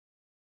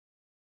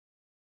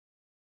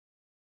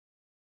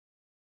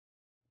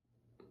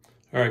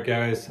All right,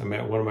 guys, I'm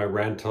at one of my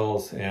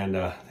rentals and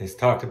they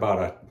talked about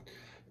a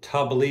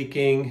tub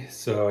leaking.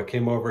 So I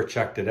came over,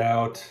 checked it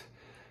out.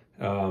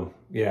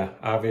 Yeah,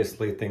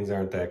 obviously things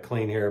aren't that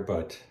clean here,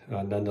 but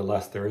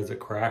nonetheless, there is a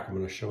crack. I'm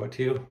going to show it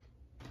to you.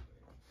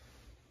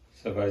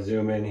 So if I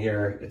zoom in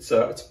here, it's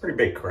a pretty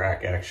big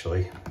crack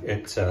actually.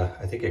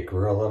 I think it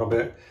grew a little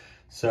bit.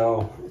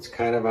 So it's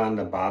kind of on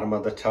the bottom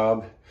of the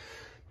tub.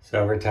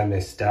 So every time they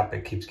step,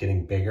 it keeps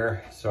getting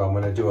bigger. So I'm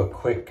going to do a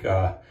quick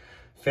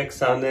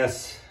fix on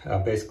this.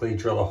 Basically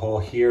drill a hole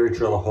here,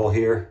 drill a hole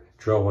here,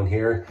 drill one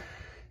here,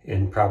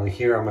 and probably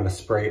here I'm going to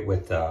spray it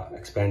with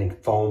expanding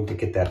foam to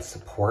get that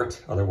support.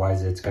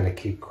 Otherwise it's going to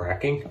keep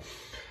cracking.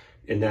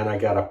 And then I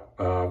got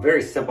a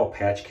very simple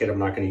patch kit. I'm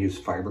not going to use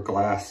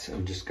fiberglass.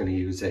 I'm just going to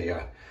use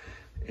a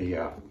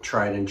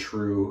tried and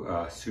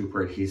true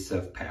super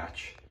adhesive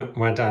patch.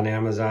 Went on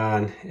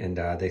Amazon and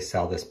they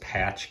sell this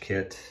patch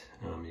kit.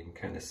 You can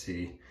kind of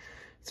see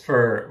it's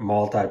for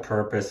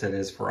multi-purpose. It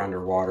is for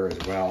underwater as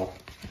well.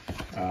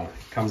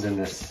 Comes in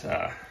this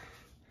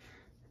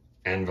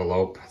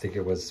envelope. I think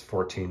it was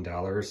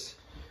 $14.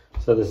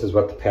 So this is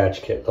what the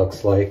patch kit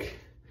looks like.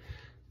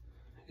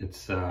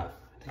 It's I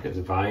think it's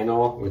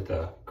vinyl with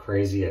a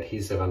crazy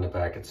adhesive on the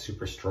back. It's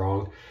super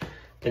strong.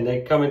 And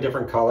they come in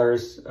different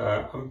colors.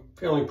 I'm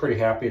feeling pretty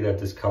happy that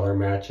this color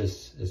match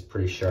is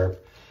pretty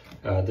sharp.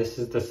 This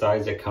is the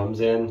size it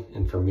comes in,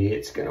 and for me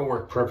it's gonna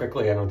work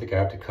perfectly. I don't think I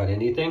have to cut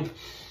anything.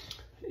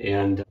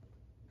 And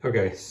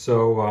okay,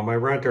 so my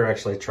renter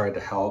actually tried to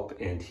help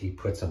and he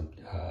put some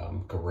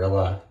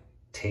Gorilla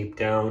tape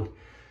down,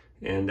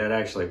 and that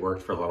actually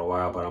worked for a little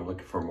while, but I'm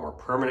looking for a more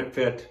permanent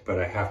fit, but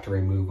I have to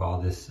remove all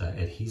this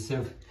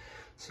adhesive.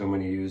 So I'm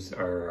gonna use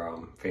our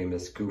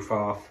famous Goof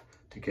Off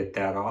to get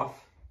that off.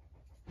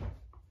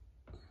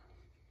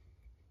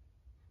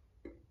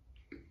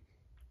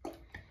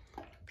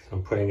 So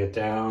I'm putting it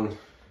down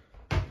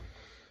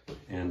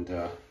and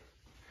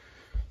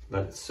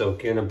let it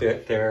soak in a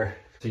bit there.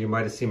 So you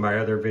might have seen my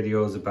other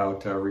videos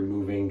about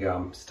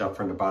removing stuff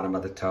from the bottom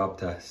of the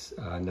tub,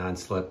 the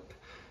non-slip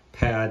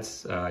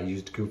pads.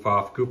 Used Goof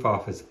Off. Goof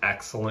Off is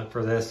excellent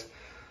for this.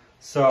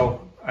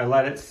 So I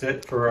let it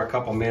sit for a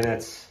couple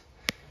minutes,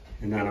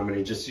 and then I'm going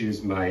to just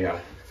use my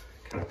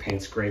kind of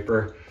paint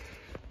scraper.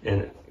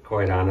 And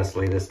quite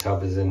honestly, this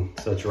tub is in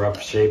such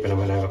rough shape, and I'm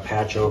going to have a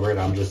patch over it.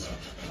 I'm just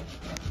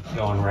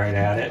going right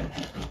at it.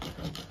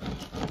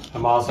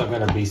 I'm also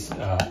going to be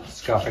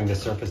scuffing the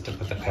surface to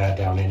put the pad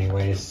down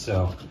anyways,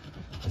 so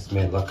this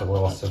may look a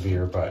little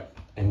severe, but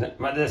in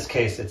this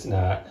case it's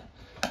not.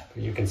 But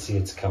you can see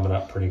it's coming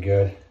up pretty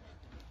good.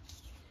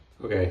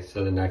 Okay,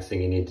 so the next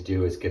thing you need to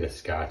do is get a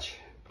Scotch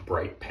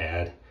Brite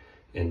pad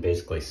and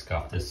basically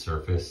scuff this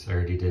surface. I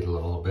already did a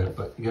little bit,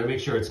 but you gotta make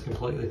sure it's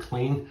completely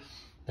clean.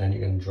 Then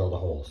you're gonna drill the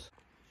holes.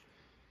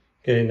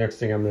 Okay, next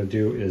thing I'm gonna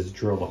do is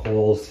drill the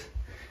holes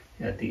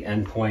at the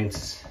end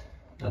points.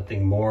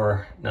 Nothing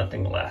more,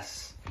 nothing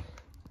less.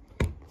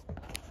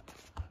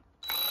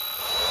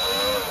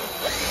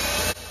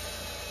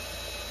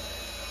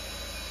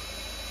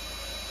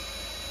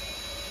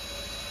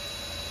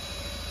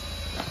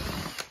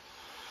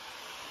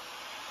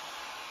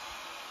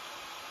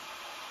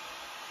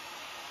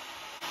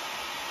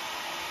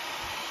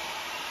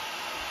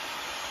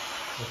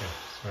 Okay,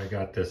 so I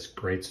got this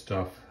Great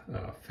Stuff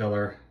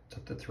filler. It's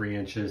up to 3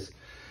 inches.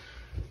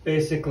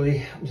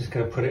 Basically, I'm just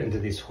going to put it into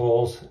these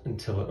holes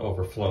until it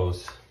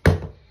overflows.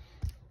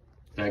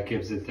 That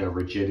gives it the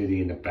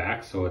rigidity in the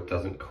back so it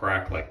doesn't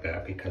crack like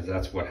that, because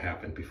that's what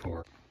happened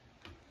before.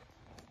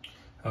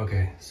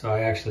 Okay, so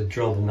I actually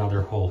drilled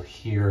another hole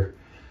here,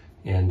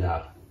 and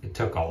it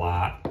took a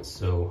lot,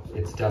 so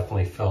it's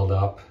definitely filled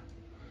up.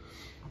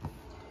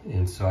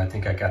 And so I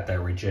think I got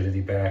that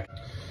rigidity back.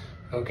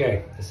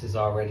 Okay, this is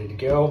all ready to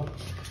go.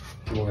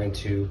 I'm going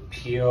to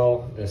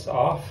peel this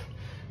off.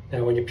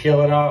 Now when you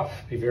peel it off,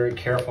 be very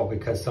careful,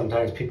 because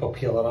sometimes people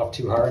peel it off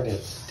too hard and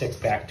it sticks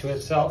back to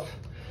itself.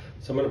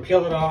 So I'm going to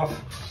peel it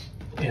off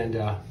and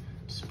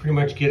just pretty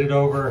much get it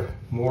over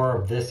more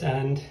of this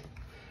end.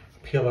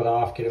 Peel it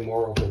off, get it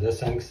more over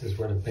this end, because this is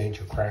where the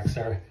major cracks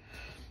are.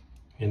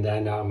 And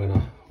then I'm going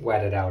to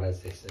wet it out, as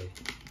they say.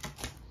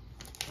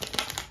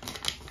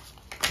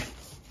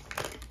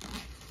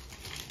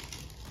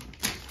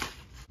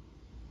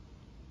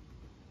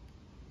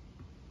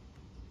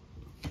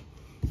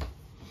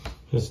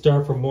 Just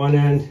start from one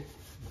end,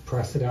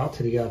 press it out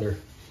to the other.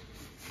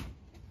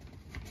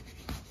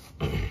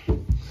 I'm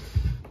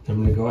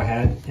going to go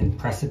ahead and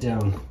press it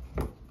down.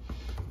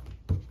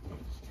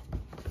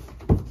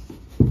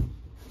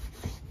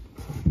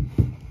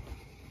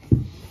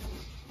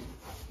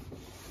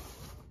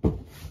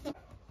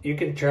 You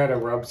can try to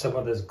rub some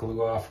of this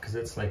glue off because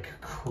it's like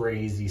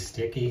crazy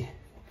sticky.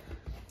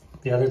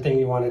 The other thing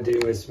you want to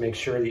do is make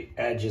sure the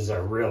edges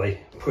are really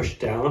pushed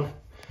down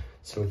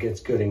so it gets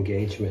good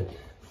engagement.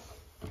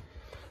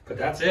 But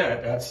that's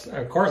it. That's,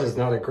 of course, it's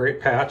not a great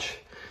patch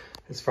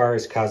as far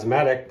as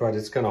cosmetic, but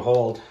it's going to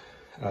hold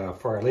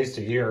for at least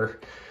a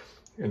year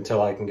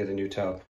until I can get a new tub.